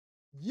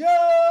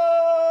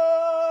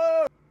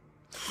Yo!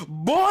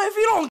 Boy, if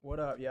you don't. What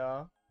up,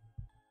 y'all?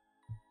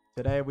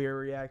 Today we are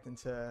reacting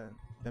to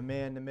the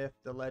man, the myth,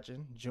 the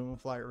legend, June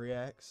Flight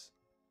Reacts.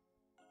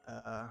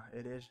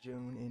 It is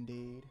June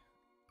indeed.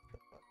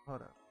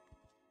 Hold up.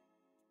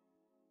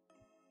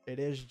 It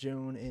is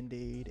June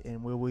indeed,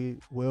 and we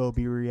will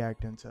be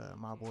reacting to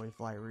my boy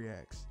Flight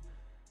Reacts.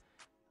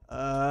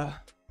 Let's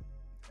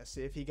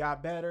see if he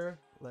got better.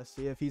 Let's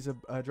see if he's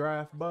a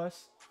draft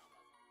bust.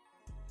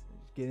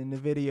 Let's get in the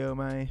video,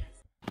 man.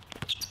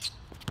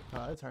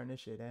 Oh, let's turn this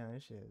shit down.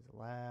 This shit is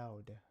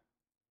loud.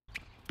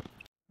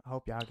 I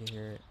hope y'all can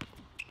hear it.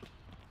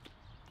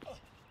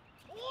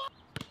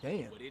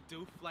 Damn. What it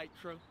do, Flight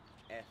Crew?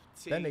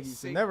 FT. That nigga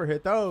used to never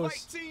hit those.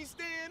 Flight team,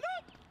 stand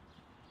up.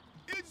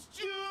 It's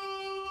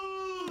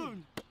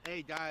June.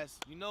 Hey guys,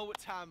 you know what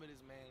time it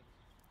is, man.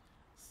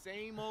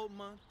 Same old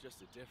month,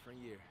 just a different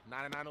year.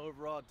 99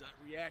 overall, Dut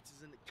Reacts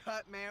is in the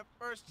cut, man.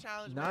 First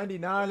challenge.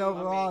 99 man.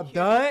 Overall,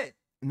 Dut.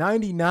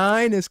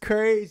 99 is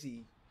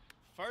crazy.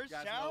 First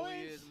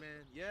challenge? Is,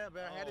 man. Yeah,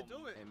 man, I had to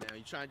do it. Hey, man,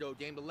 you trying to do a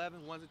game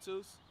 11, 1s and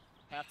 2s?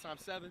 Halftime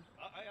 7?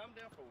 I'm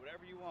down for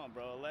whatever you want,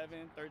 bro.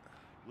 11, 13.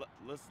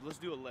 Let's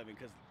do 11,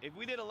 because if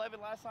we did 11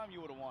 last time, you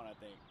would have won, I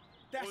think.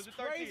 That's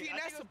crazy, and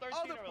that's the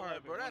other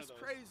part, bro. That's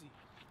crazy.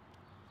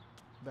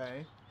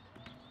 Bang.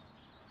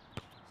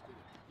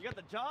 You got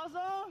the jaws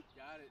on?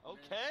 Got it.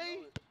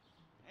 Okay.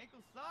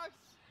 Ankle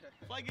socks.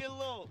 Flight get a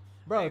little.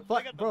 Bro, hey,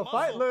 Flight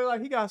look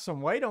like he got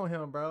some weight on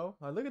him, bro.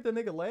 Like, look at the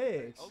nigga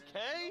legs.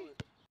 Okay.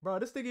 Bro,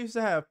 this nigga used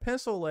to have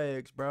pencil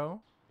legs,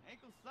 bro.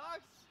 Ankle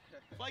socks.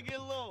 Flight get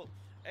a little.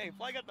 Hey,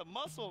 Flight got the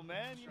muscle,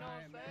 man. You know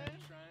what I'm saying?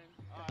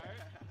 All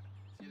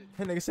right.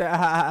 That nigga said,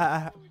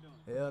 ah.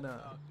 Hell no.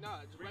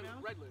 Nah, it's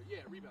regular. Yeah,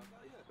 rebound.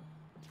 Yeah.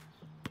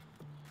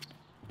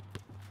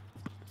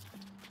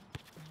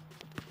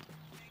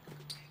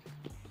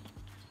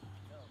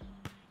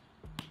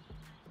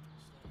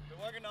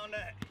 We're working on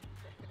that.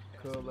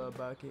 Cool little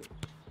bucket.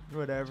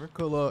 Whatever.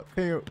 Cool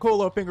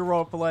little finger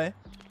roll fillet.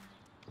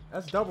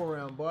 That's double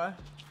round, boy.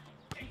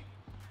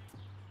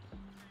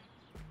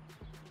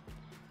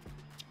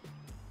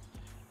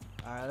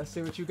 Alright, let's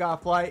see what you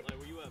got, Flight. Like,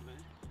 where you at, man?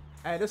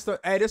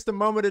 Hey, this the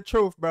moment of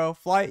truth, bro.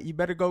 Flight, you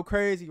better go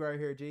crazy right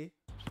here, G.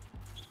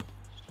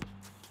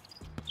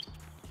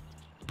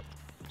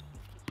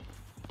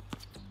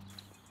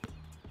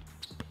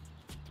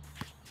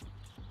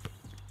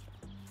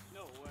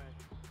 No way.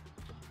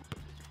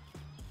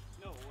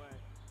 No way.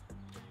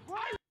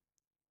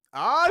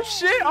 Oh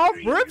shit! Off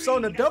rips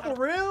on the double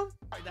rim.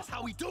 That's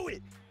how we do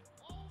it.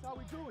 That's how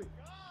we do it.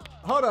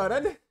 Hold on,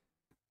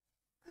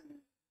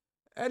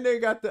 that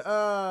nigga got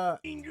the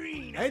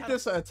Green. Ain't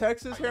this a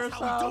Texas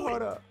hairstyle?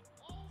 Hold up.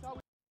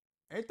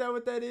 Ain't that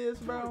what that is,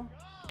 bro?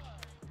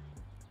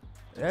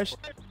 That's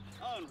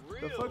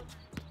Unreal. the fuck.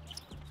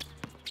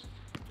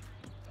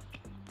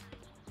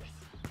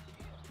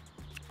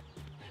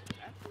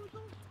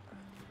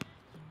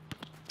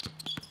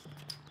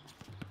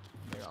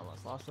 Nigga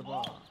almost lost the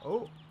ball.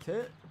 Oh,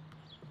 tip.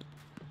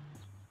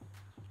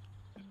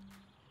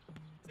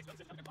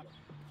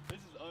 This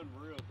is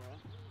unreal, bro.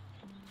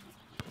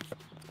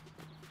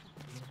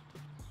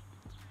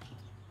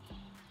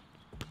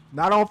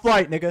 Not on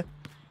Flight, nigga.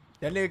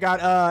 That nigga got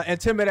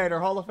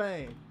Intimidator Hall of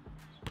Fame.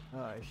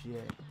 Oh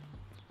shit.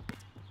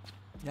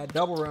 That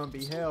double run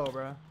be hell,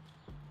 bro.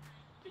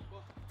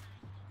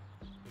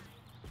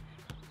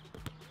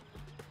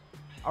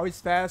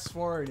 Always fast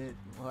forward it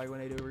like when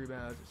they do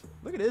rebounds and shit.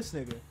 Look at this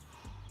nigga.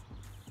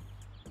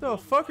 The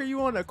fuck are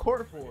you on the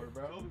court for,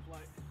 bro?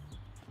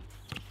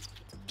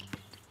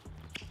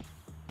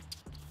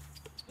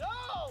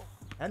 No!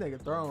 That nigga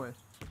throwing.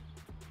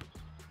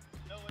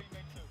 No way you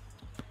make two.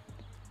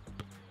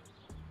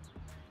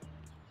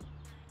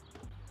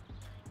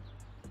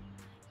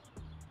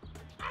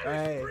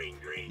 Hey,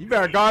 you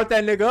better guard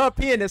that nigga up.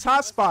 He in this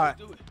hot spot.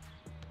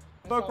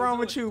 Fuck wrong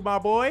with you, my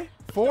boy?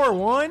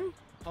 4-1?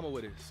 I'm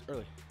with it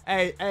early.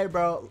 Hey,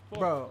 bro.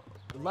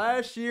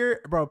 Last year,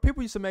 bro,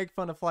 people used to make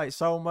fun of Flight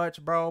so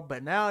much, bro.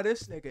 But now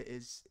this nigga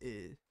is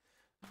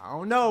I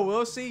don't know.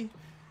 We'll see.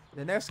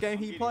 The next game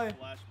he play.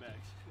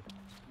 Flashbacks.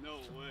 No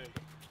way.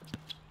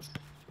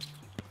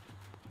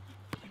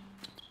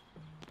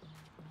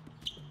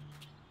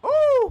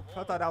 Ooh!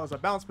 I thought that was a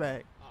bounce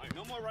back. All right,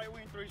 no more right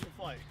wing threes for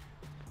Flight.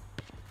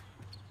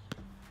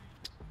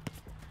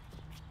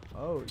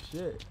 Oh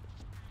shit!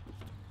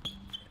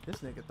 This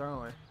nigga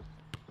throwing.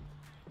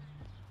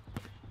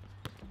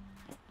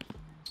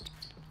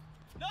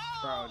 No!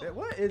 Bro,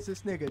 what is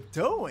this nigga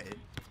doing?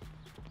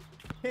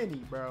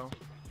 Penny, bro.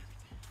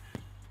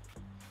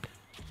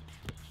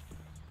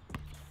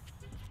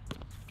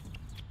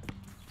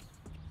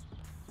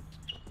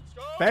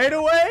 Fade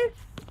away.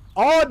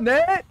 All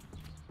net.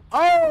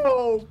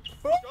 Oh,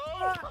 fuck.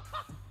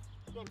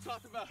 That's what I'm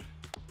talking about.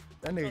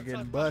 That nigga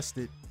getting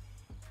busted.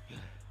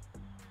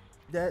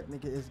 That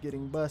nigga is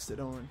getting busted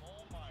on.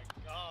 Oh my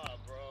god,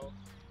 bro.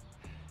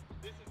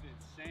 This is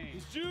insane.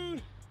 It's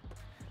June.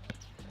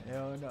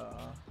 Hell no.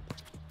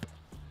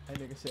 That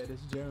nigga said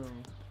it's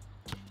June.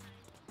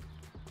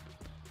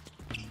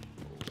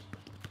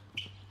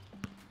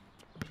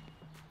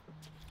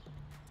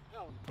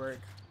 down. Break.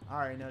 I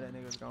already know that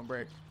nigga's gonna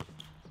break.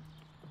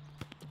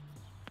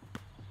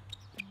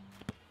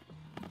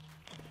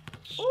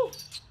 Ooh.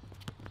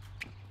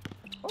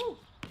 Ooh.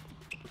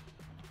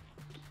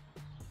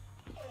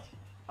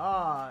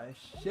 Ah,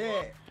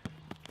 shit.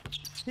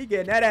 He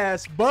getting that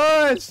ass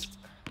buzzed.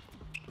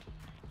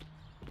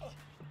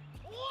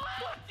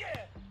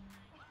 Yeah.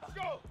 Let's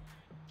go.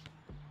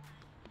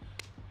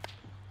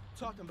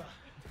 Talking about.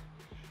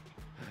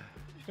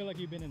 I feel like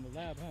you've been in the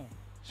lab, huh?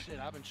 Shit,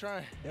 I've been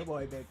trying. That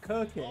boy been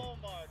cooking. Oh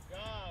my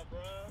God, bro.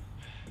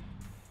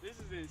 This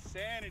is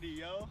insanity,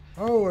 yo.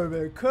 Oh, boy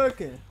been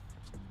cooking.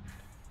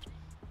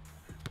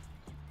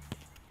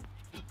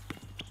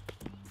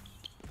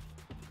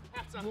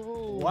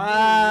 Whoa.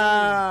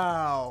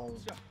 Wow.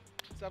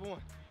 7-1.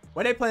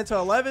 What they playing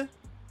till 11?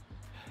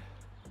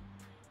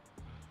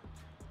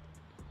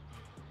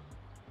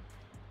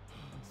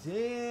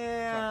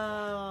 Damn.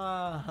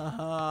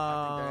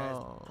 I think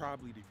that's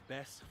probably the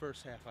best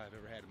first half I've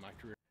ever had in my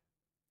career.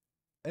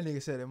 That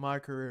nigga said in my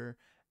career.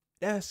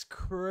 That's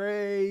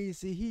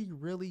crazy. He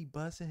really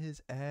busting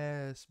his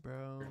ass,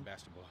 bro. In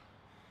basketball.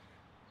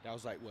 That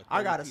was like what? I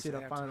 30 gotta piece see the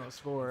at halftime? final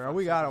score. 45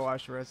 We gotta seconds.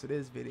 watch the rest of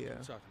this video. What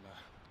you talking about?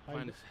 How you,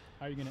 Minus.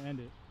 how you gonna end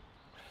it?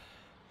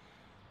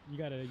 You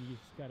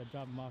just gotta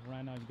drop them off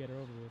right now and get it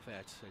over with.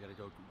 Facts. I gotta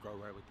go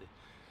right with the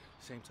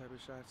same type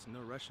of shots. No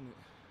rushing it.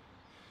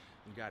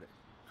 You got it.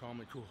 Calm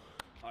and cool.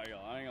 All right, yo,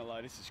 I ain't gonna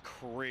lie, this is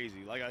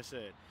crazy. Like I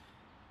said,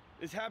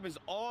 this happens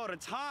all the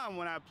time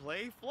when I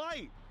play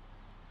flight.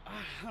 I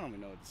don't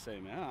even know what to say,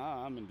 man.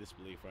 I'm in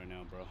disbelief right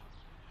now, bro.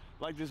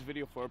 Like this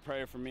video for a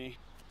prayer for me.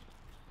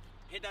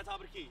 Hit that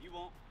top of the key. You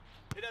won't.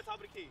 Hit that top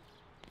of the key.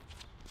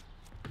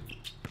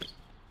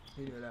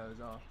 He knew that was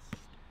off.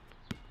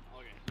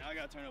 Okay, now I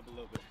gotta turn up a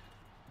little bit.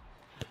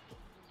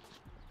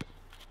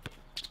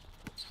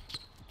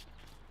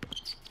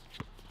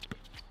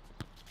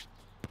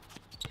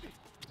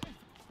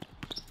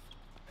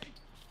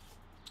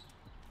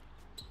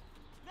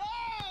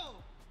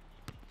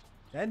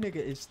 That nigga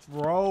is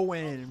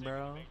throwing,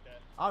 bro.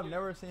 I've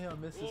never seen him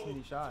miss this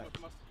many shots.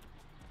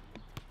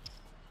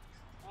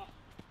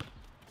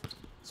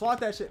 Swat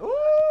that shit. Ooh,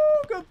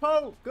 good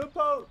poke. Good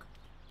poke.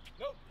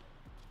 Nope.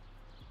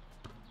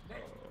 Oh,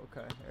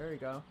 okay, there you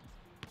go.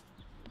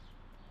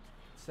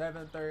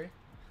 7-3.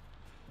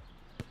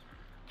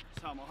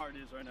 That's how my heart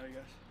is right now, you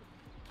guys.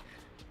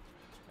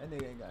 That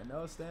nigga ain't got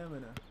no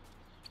stamina.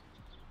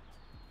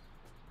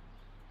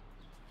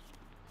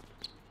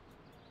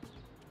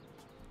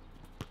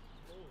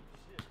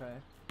 Okay.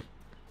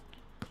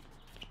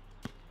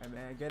 Hey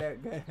man, get it.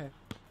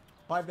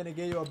 Probably gonna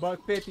give you a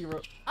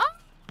 $150.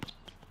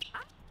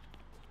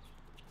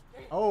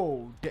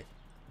 Oh,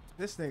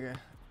 this nigga.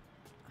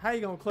 How you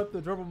gonna clip the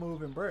dribble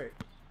move and break?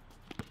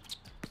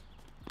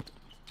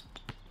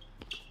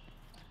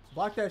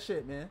 Block that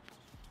shit, man.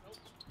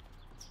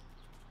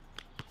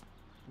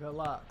 Good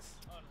locks.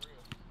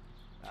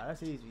 Nah,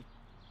 that's easy.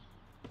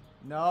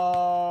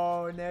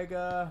 No,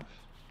 nigga.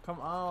 Come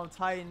on,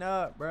 tighten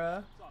up,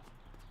 bruh.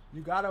 You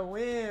gotta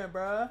win,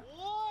 bruh.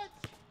 What?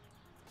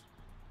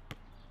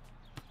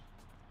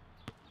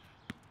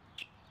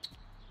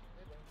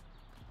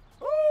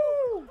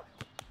 Ooh.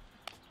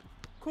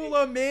 Cool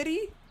little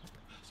midi.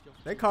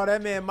 They call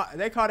that man.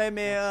 They call that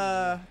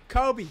man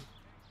Kobe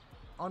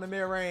on the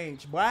mid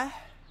range, boy.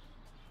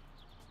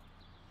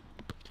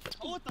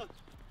 Oh, what the?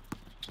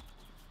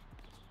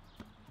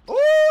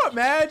 Ooh,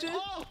 imagine.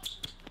 Oh!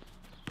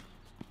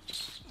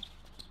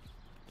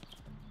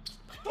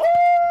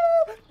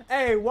 Ooh.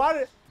 Hey,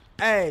 what?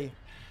 Hey,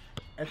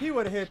 if he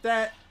would have hit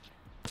that,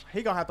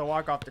 he gonna have to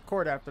walk off the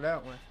court after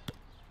that one.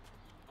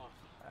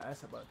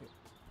 That's a bucket.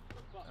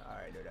 I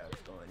already knew that was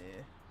going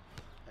in.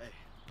 Hey.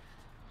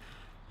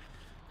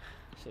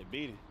 Shit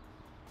beating.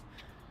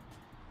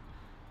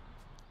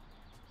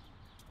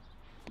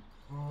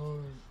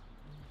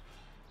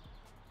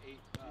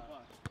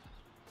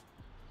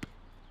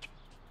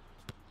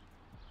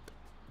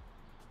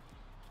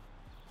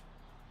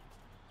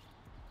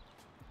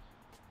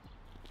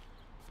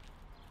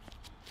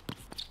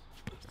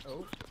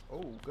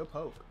 Oh, good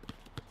poke.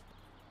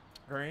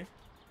 Green.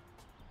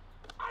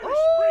 Irish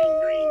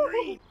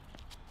green.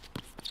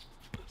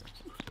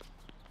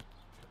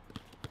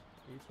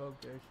 He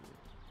poked that shit.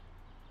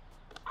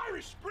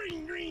 Irish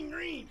green.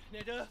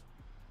 Nigga.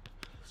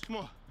 Come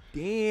on.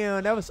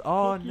 Damn, that was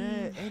all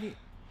net. Ain't it?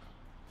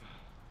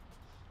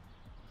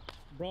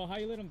 Bro, how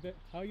you let them do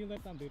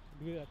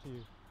that to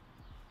you?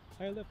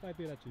 How you let Fight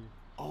do that to you?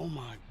 Oh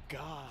my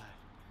God.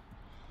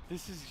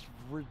 This is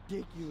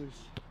ridiculous.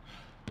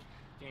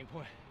 Game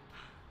point.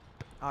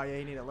 Oh yeah,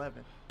 you need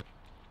 11.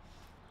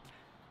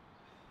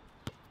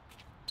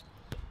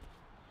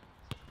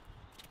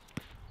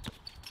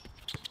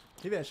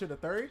 He better shoot a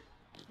third?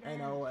 Ain't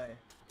no way.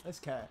 That's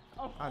cat.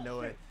 I know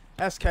it.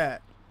 That's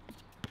cat.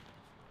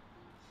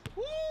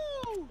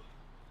 Woo!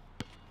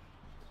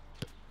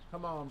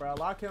 Come on, bro.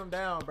 Lock him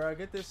down, bro.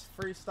 Get this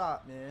free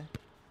stop, man.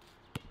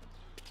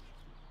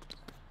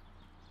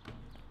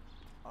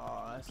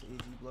 Oh, that's an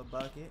easy little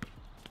bucket.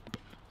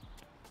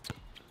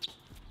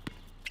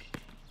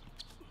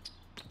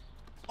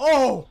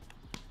 Oh,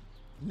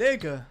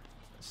 nigga.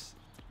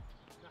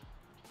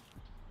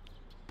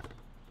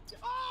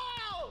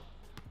 Oh!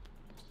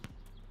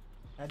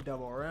 That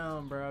double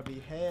round, bro,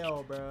 be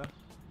hell, bro.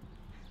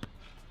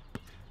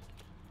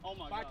 Oh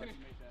my Why God. couldn't- You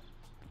made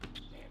that.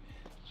 Damn it.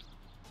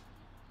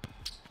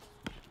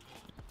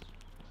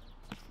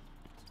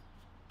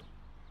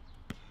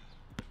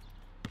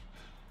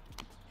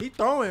 He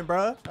throwing,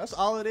 bro. That's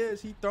all it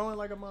is. He throwing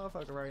like a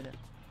motherfucker right now.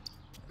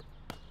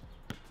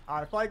 All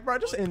right, like, bro,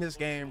 just end this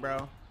game,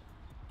 bro.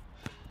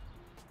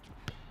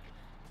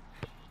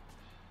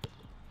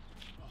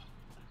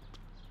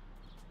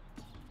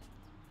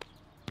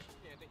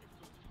 Yeah, I think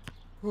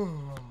you're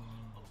food.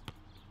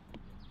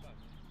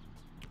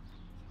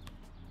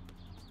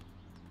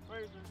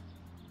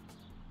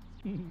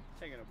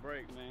 Taking a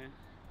break, man.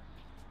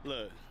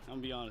 Look, I'm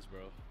gonna be honest,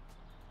 bro.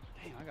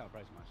 Damn, I gotta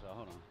price myself.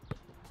 Hold on.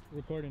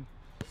 Recording.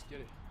 Let's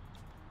get it.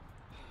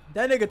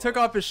 That nigga took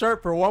off his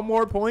shirt for one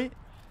more point.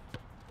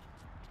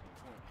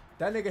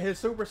 That nigga hit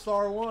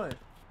Superstar 1.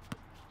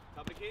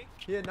 Top the key?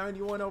 He had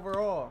 91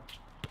 overall.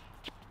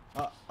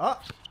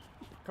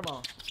 Come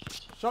on.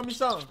 Show me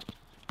something.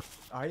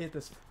 Oh, he hit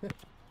this. Shoot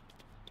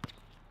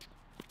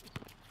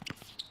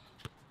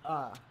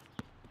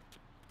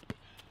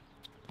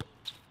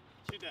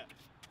that.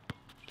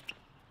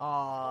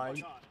 Aw. Oh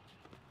my God.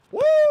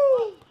 Woo!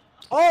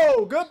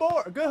 Oh, good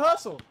board. Good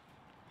hustle.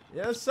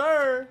 Yes,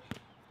 sir.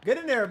 Get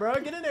in there, bro.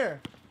 Get in there.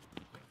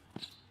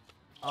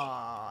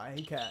 Ah,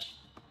 he cat.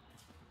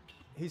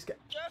 He's cat.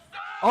 Yes, sir!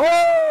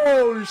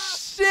 Oh,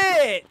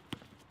 shit.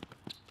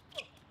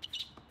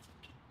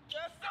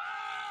 Yes,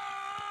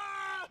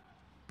 sir!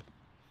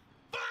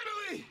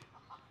 Finally!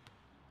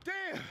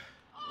 Damn!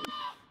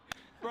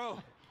 Bro.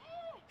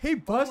 He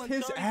bust won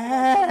his 30 for like 2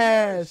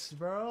 ass, years.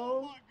 bro.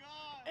 Oh my God.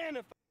 And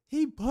if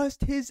He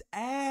bust his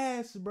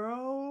ass,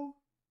 bro.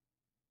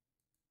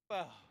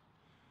 wow.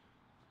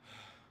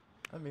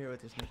 Let me hear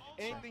what this nigga say.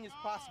 Anything is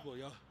possible,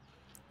 yo.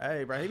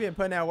 Hey, bro, he been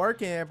putting that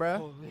work in, bro.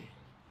 Holy.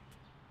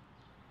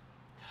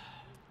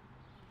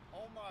 Oh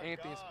my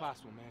Anything is God.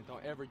 possible, man.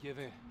 Don't ever give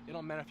in. It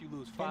don't matter if you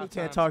lose 5 Kenny times.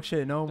 can't talk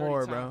shit no 30 more,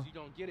 times, bro. You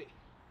don't get it.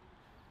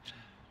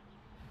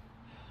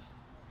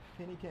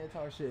 Kenny can't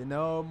talk shit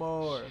no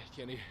more.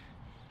 Kenny.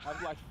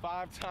 I've like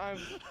 5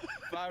 times,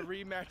 5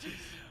 rematches.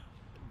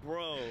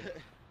 Bro.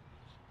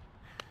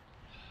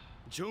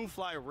 June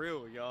flight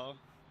real, y'all.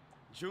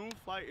 June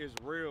flight is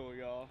real,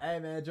 y'all. Hey,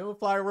 man, June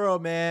Fly Real,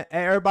 man.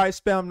 Hey, everybody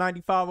spam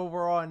 95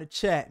 overall in the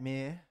chat,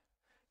 man.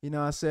 You know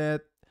what I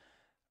said?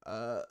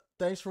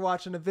 Thanks for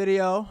watching the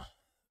video.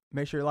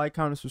 Make sure you like,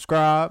 comment,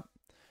 subscribe.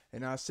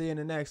 And I'll see you in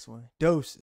the next one. Deuces.